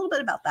 tell us a little bit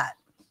about that.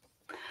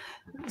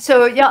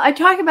 So, yeah, I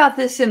talk about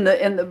this in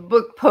the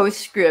book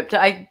postscript.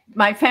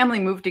 My family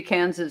moved to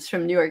Kansas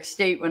from New York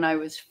State when I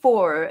was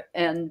 4,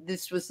 and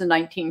this was the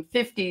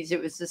 1950s.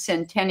 It was the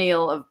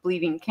centennial of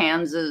Bleeding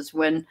Kansas,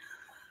 when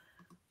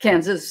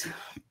Kansas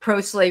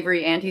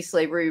pro-slavery,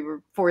 anti-slavery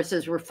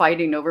forces were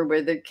fighting over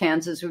whether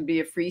Kansas would be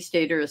a free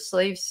state or a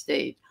slave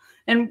state.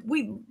 And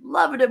we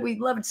loved it. We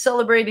loved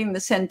celebrating the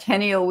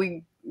centennial.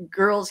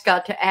 Girls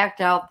got to act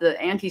out the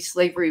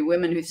anti-slavery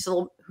women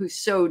who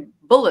sewed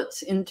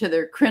bullets into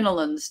their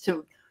crinolines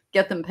to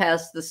get them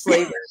past the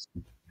slavers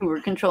who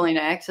were controlling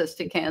access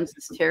to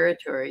Kansas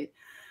territory.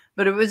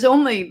 But it was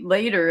only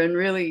later, and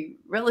really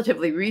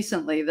relatively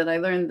recently, that I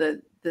learned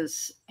that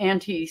this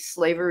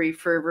anti-slavery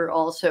fervor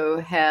also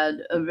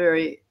had a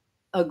very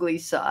ugly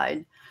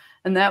side.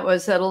 And that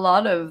was that a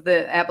lot of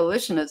the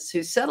abolitionists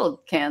who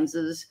settled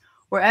Kansas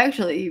were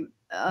actually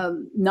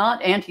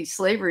not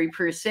anti-slavery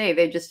per se.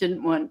 They just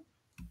didn't want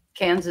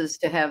Kansas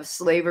to have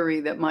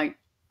slavery that might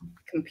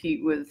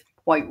compete with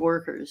white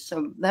workers.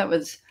 So that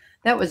was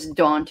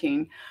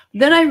daunting.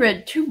 Then I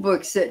read 2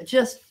 books that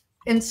just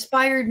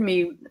inspired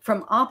me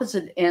from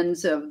opposite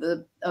ends of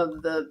the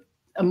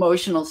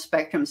emotional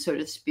spectrum, so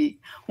to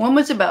speak. One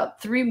was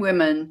about 3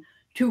 women,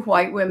 2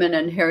 white women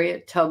and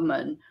Harriet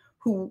Tubman,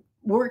 who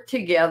worked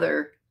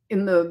together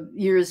in the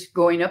years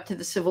going up to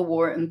the Civil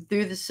War and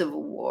through the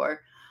Civil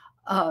War.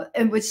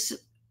 And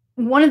was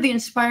one of the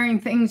inspiring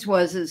things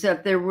is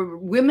that there were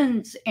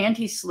women's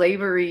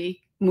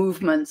anti-slavery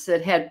movements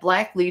that had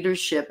Black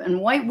leadership, and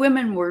white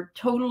women were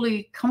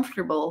totally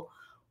comfortable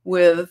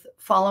with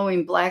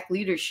following Black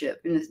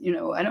leadership. And,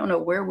 I don't know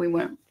where we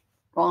went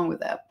wrong with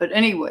that, but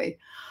anyway.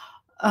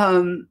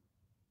 And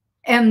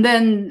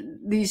then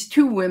these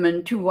 2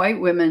 white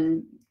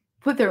women,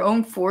 put their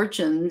own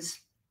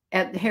fortunes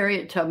at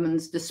Harriet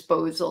Tubman's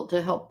disposal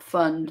to help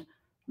fund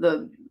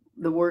the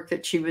work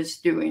that she was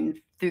doing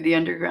through the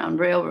Underground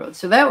Railroad.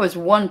 So that was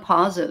one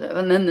positive.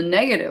 And then the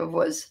negative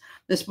was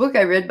this book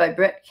I read by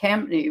Brett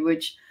Campney,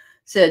 which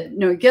said,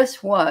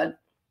 guess what?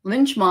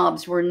 Lynch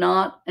mobs were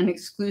not an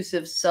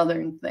exclusive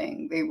Southern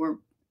thing. They were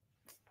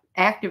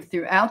active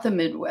throughout the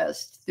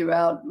Midwest,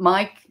 throughout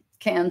my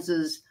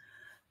Kansas.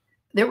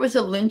 There was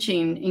a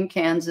lynching in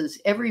Kansas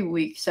every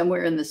week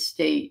somewhere in the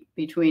state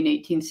between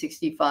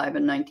 1865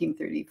 and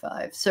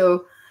 1935.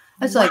 So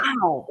I was like,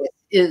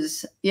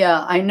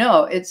 I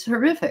know, it's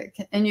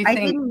horrific. And I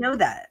didn't know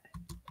that.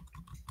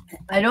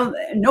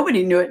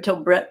 Nobody knew it till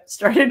Brett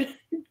started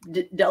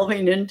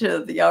delving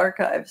into the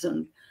archives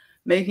and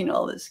making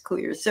all this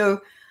clear.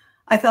 So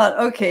I thought,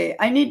 okay,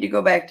 I need to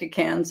go back to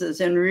Kansas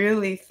and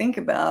really think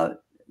about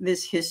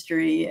this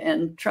history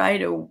and try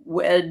to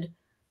wed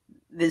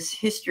this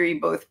history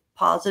both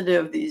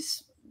positive,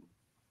 these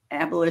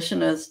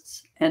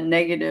abolitionists, and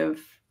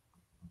negative,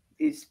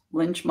 these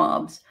lynch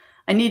mobs.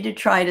 I need to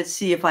try to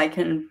see if I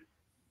can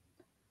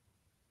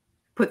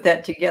put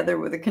that together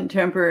with a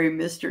contemporary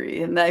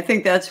mystery. And I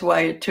think that's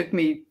why it took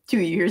me 2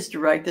 years to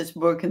write this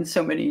book and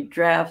so many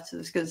drafts,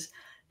 is because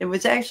it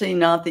was actually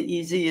not the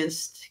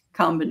easiest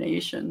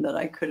combination that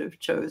I could have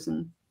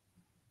chosen.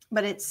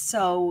 But it's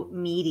so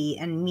meaty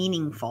and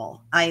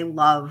meaningful. I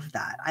love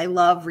that. I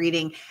love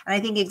reading. And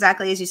I think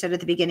exactly as you said at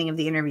the beginning of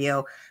the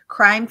interview,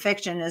 crime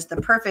fiction is the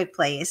perfect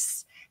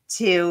place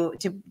to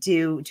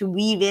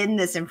weave in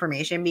this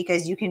information,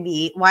 because you can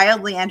be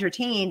wildly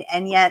entertained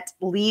and yet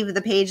leave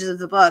the pages of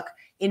the book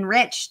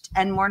enriched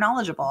and more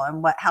knowledgeable.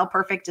 And how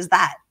perfect is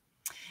that?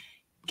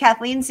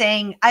 Kathleen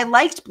saying, I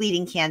liked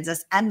Bleeding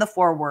Kansas and the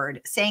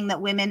foreword saying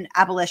that women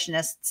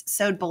abolitionists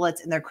sewed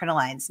bullets in their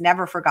crinolines.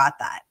 Never forgot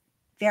that.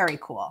 Very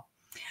cool.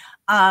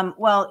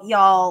 Well,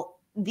 y'all,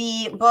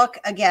 the book,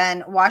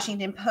 again,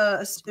 Washington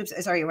Post, oops,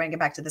 sorry, we're going to get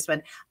back to this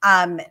one.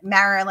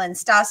 Marilyn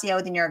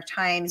Stasio, the New York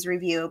Times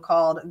review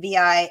called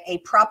VI, a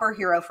proper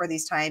hero for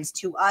these times.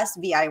 To us,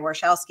 VI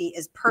Warshawski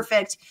is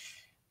perfect.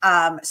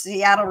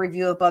 Seattle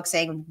Review of Books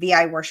saying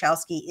VI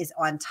Warshawski is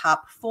on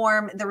top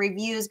form. The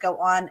reviews go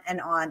on and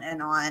on and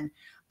on.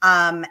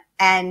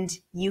 And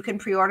you can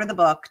pre-order the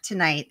book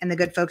tonight, and the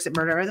good folks at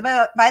Murder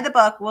by the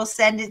Book will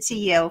send it to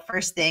you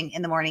first thing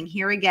in the morning.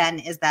 Here again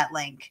is that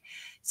link.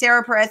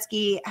 Sara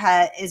Paretsky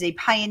is a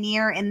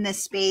pioneer in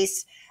this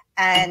space,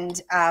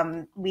 and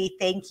we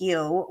thank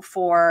you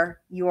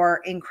for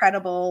your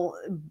incredible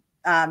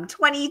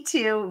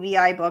 22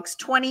 VI books,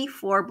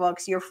 24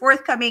 books, your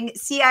forthcoming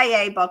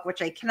CIA book,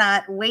 which I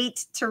cannot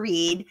wait to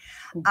read,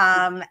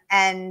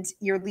 and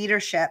your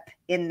leadership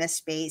in this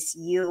space.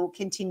 You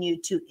continue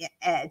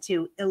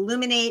to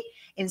illuminate,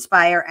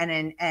 inspire,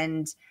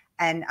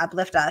 and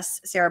uplift us,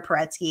 Sara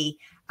Paretsky.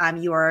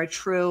 You are a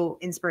true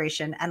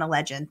inspiration and a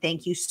legend.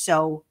 Thank you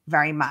so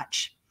very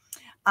much.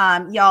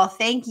 Y'all,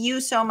 thank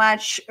you so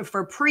much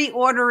for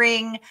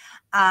pre-ordering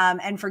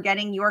and for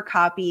getting your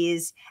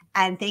copies.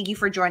 And thank you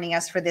for joining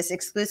us for this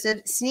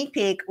exclusive sneak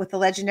peek with the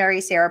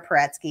legendary Sara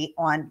Paretsky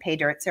on Pay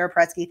Dirt. Sara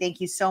Paretsky, thank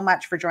you so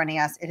much for joining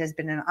us. It has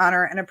been an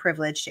honor and a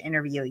privilege to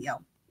interview you.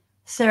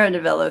 Sarah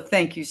DiVello,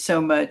 thank you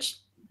so much.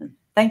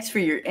 Thanks for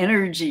your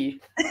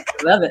energy.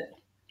 Love it.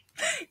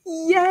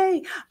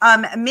 Yay.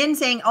 Min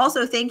saying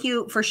also, thank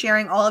you for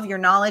sharing all of your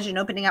knowledge and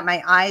opening up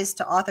my eyes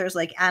to authors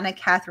like Anna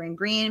Catherine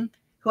Green,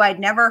 who I'd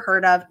never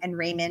heard of, and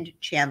Raymond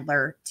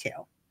Chandler too.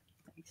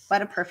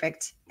 What a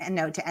perfect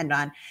note to end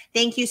on.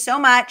 Thank you so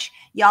much.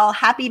 Y'all,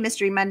 happy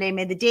Mystery Monday.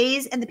 May the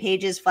days and the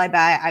pages fly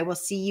by. I will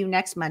see you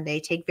next Monday.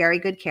 Take very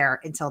good care.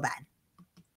 Until then.